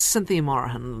Cynthia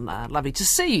Morahan. Lovely to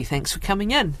see you. Thanks for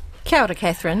coming in. Kia ora,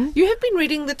 Catherine. You have been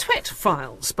reading The Twat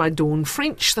Files by Dawn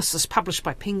French. This is published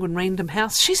by Penguin Random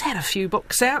House. She's had a few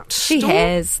books out. She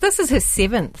has. This is her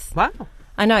 7th. Wow.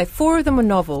 I know, 4 of them were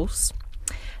novels.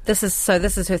 This is her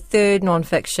 3rd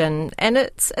non-fiction, and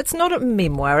it's not a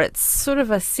memoir, it's sort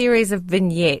of a series of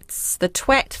vignettes. The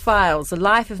Twat Files, A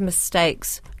Life of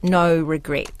Mistakes, No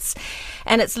Regrets.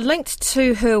 And it's linked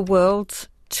to her world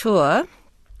tour.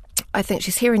 I think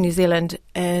she's here in New Zealand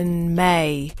in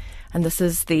May, and this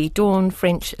is the Dawn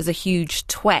French is a Huge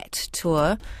Twat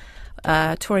tour,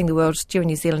 touring the world during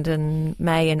New Zealand in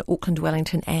May in Auckland,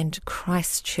 Wellington and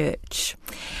Christchurch.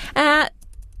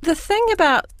 The thing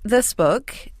about this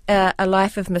book, A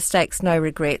Life of Mistakes, No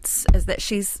Regrets, is that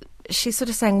she's sort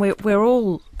of saying we're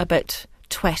all a bit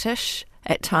twattish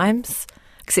at times,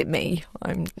 except me.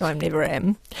 I never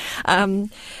am,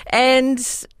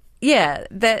 and yeah,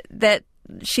 that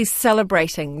she's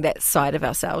celebrating that side of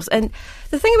ourselves. And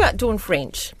the thing about Dawn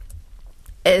French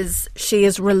is she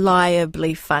is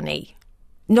reliably funny,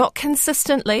 not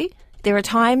consistently. There are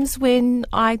times when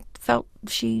I felt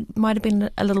she might have been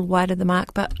a little wide of the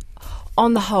mark, but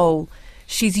on the whole,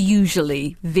 she's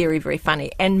usually very, very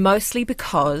funny, and mostly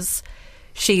because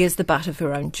she is the butt of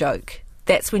her own joke.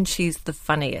 That's when she's the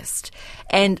funniest.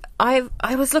 And I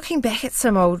was looking back at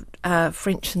some old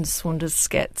French and Saunders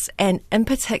skits, and in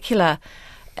particular,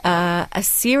 a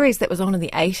series that was on in the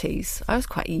 80s. I was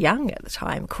quite young at the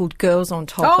time, called Girls on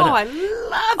Top. Oh, I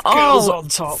love Girls on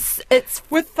Top. It's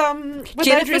with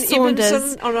Jennifer Adrian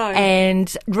Saunders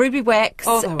and Ruby Wax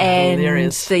and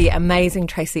hilarious. The amazing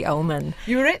Tracy Ullman.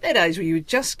 You were at that age where you were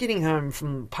just getting home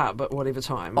from the pub at whatever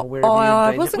time or wherever I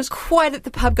you'd been. wasn't quite at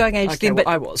the pub going age then, but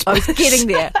I was. I was getting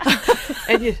there.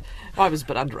 And I was a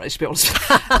bit underage, to be honest.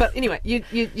 But anyway,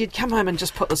 you'd come home and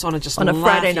just put this on and just on a laugh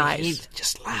Friday your night.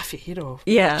 just laugh your head off.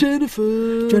 Yeah.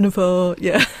 Jennifer,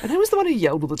 yeah. And who was the one who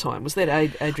yelled all the time? Was that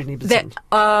Adrian Edmondson?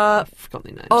 I've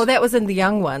forgotten their names. Oh, that was in The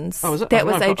Young Ones. Oh, was it? That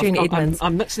was Adrian Edmonds.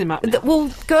 I'm mixing them up now. Well,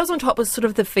 Girls on Top was sort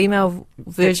of the female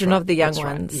version of The Young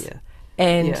Ones. Yeah.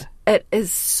 And it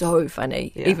is so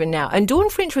funny, even now. And Dawn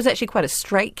French was actually quite a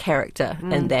straight character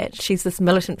in that. She's this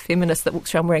militant feminist that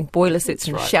walks around wearing boiler suits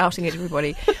and shouting at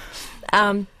everybody.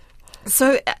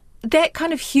 So that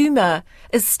kind of humour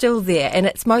is still there, and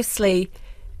it's mostly...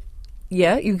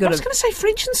 Yeah, you've got. I was going to say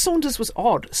French and Saunders was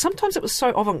odd. Sometimes it was so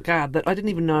avant-garde that I didn't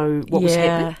even know what was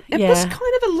happening. It was kind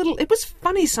of a little. It was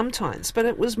funny sometimes, but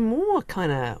it was more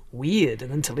kind of weird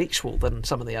and intellectual than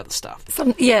some of the other stuff.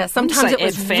 Sometimes it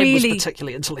was really was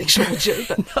particularly intellectual, would you?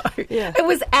 But, no, it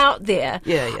was out there.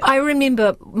 Yeah. I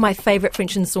remember my favourite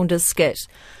French and Saunders skit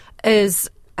is.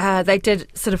 They did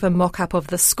sort of a mock-up of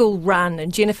the school run,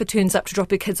 and Jennifer turns up to drop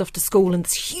her kids off to school in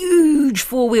this huge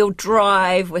 4-wheel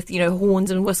drive with, horns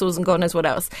and whistles and God knows what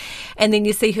else. And then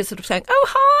you see her sort of saying, "Oh,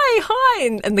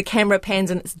 hi," and the camera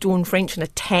pans and it's Dawn French in a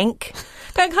tank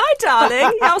going, "Hi,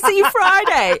 darling, I'll see you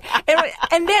Friday."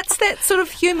 And that's that sort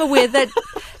of humour where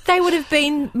they would have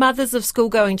been mothers of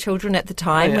school-going children at the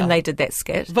time when they did that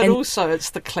skit. But also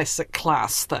it's the classic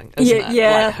class thing, isn't it?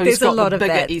 Yeah, like, who's there's got a lot the of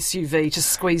bigger that. SUV to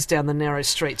squeeze down the narrow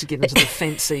street to get into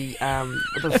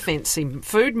the fancy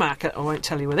food market. I won't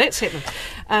tell you where that's happening.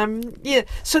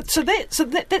 So that's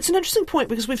an interesting point,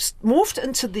 because we've morphed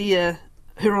into the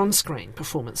her on-screen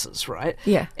performances, right?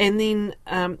 Yeah. And then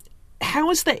how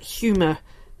is that humour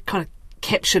kind of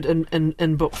captured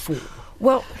in book form?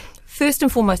 Well, first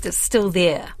and foremost, it's still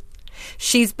there.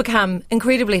 She's become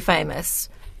incredibly famous,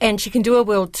 and she can do a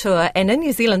world tour. And in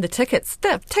New Zealand, the tickets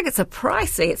are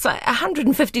pricey. It's like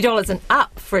 $150 and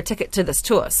up for a ticket to this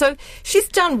tour. So she's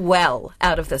done well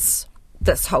out of this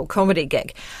whole comedy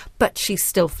gig, but she's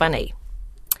still funny.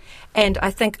 And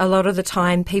I think a lot of the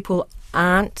time people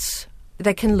aren't.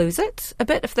 They can lose it a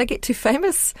bit if they get too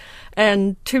famous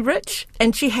and too rich.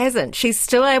 And she hasn't. She's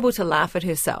still able to laugh at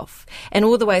herself. And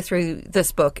all the way through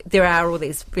this book, there are all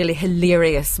these really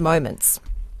hilarious moments.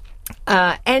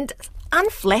 And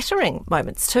unflattering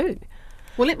moments too.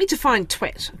 Well, let me define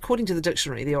twat. According to the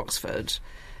dictionary, the Oxford,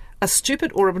 a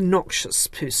stupid or obnoxious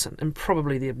person, and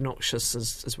probably the obnoxious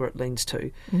is where it leans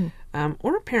to.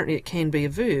 Or apparently it can be a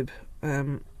verb.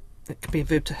 It can be a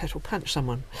verb to hit or punch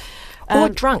someone. Or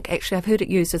drunk, actually. I've heard it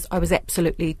used as I was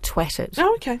absolutely twatted.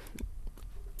 Oh, okay.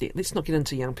 Yeah, let's not get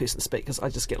into young person speak, because I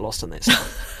just get lost in that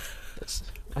stuff.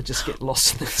 I just get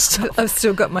lost in that stuff. I've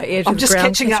still got my ear to I'm the just ground,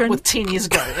 catching Catherine. up with 10 years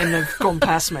ago, and they've gone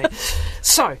past me.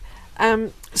 So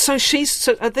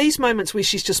are these moments where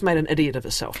she's just made an idiot of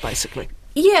herself, basically?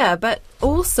 Yeah, but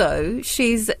also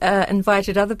she's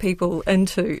invited other people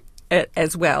into it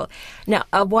as well. Now,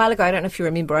 a while ago, I don't know if you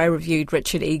remember, I reviewed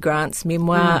Richard E. Grant's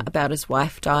memoir about his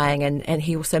wife dying, and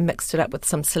he also mixed it up with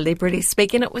some celebrity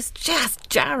speak, and it was just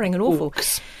jarring and awful.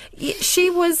 Yeah,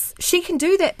 she can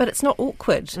do that, but it's not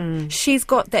awkward. She's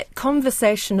got that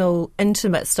conversational,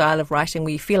 intimate style of writing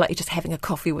where you feel like you're just having a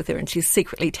coffee with her and she's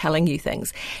secretly telling you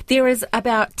things. There is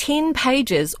about 10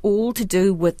 pages all to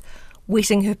do with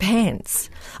wetting her pants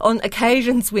on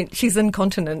occasions when she's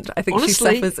incontinent. I think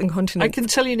Honestly, she suffers incontinence. I can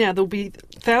tell you now, there'll be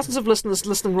thousands of listeners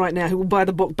listening right now who will buy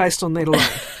the book based on that alone.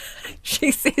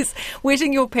 She says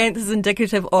wetting your pants is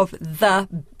indicative of the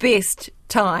best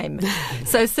time.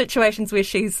 So situations where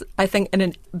she's, I think,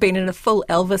 been in a full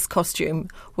Elvis costume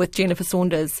with Jennifer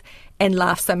Saunders and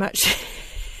laughed so much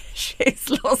she's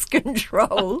lost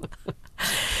control.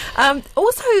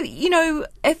 Also,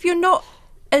 if you're not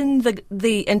in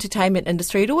the entertainment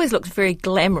industry, it always looks very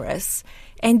glamorous,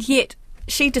 and yet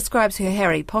she describes her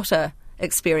Harry Potter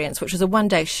experience, which was a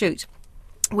one-day shoot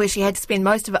where she had to spend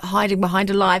most of it hiding behind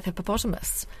a live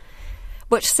hippopotamus,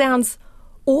 which sounds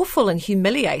awful and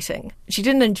humiliating. She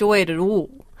didn't enjoy it at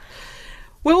all.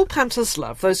 Will punters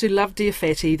love? Those who love Dear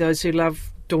Fatty, those who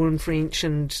love Dawn French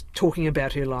and talking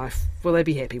about her life, will they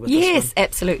be happy with this one? Yes,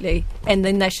 absolutely. And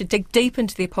then they should dig deep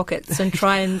into their pockets and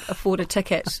try and afford a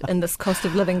ticket in this cost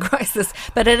of living crisis.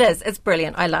 But it's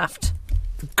brilliant. I laughed.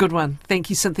 Good one. Thank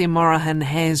you. Cynthia Morahan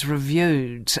has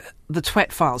reviewed The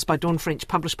Twat Files by Dawn French,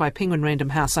 published by Penguin Random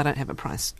House. I don't have a price.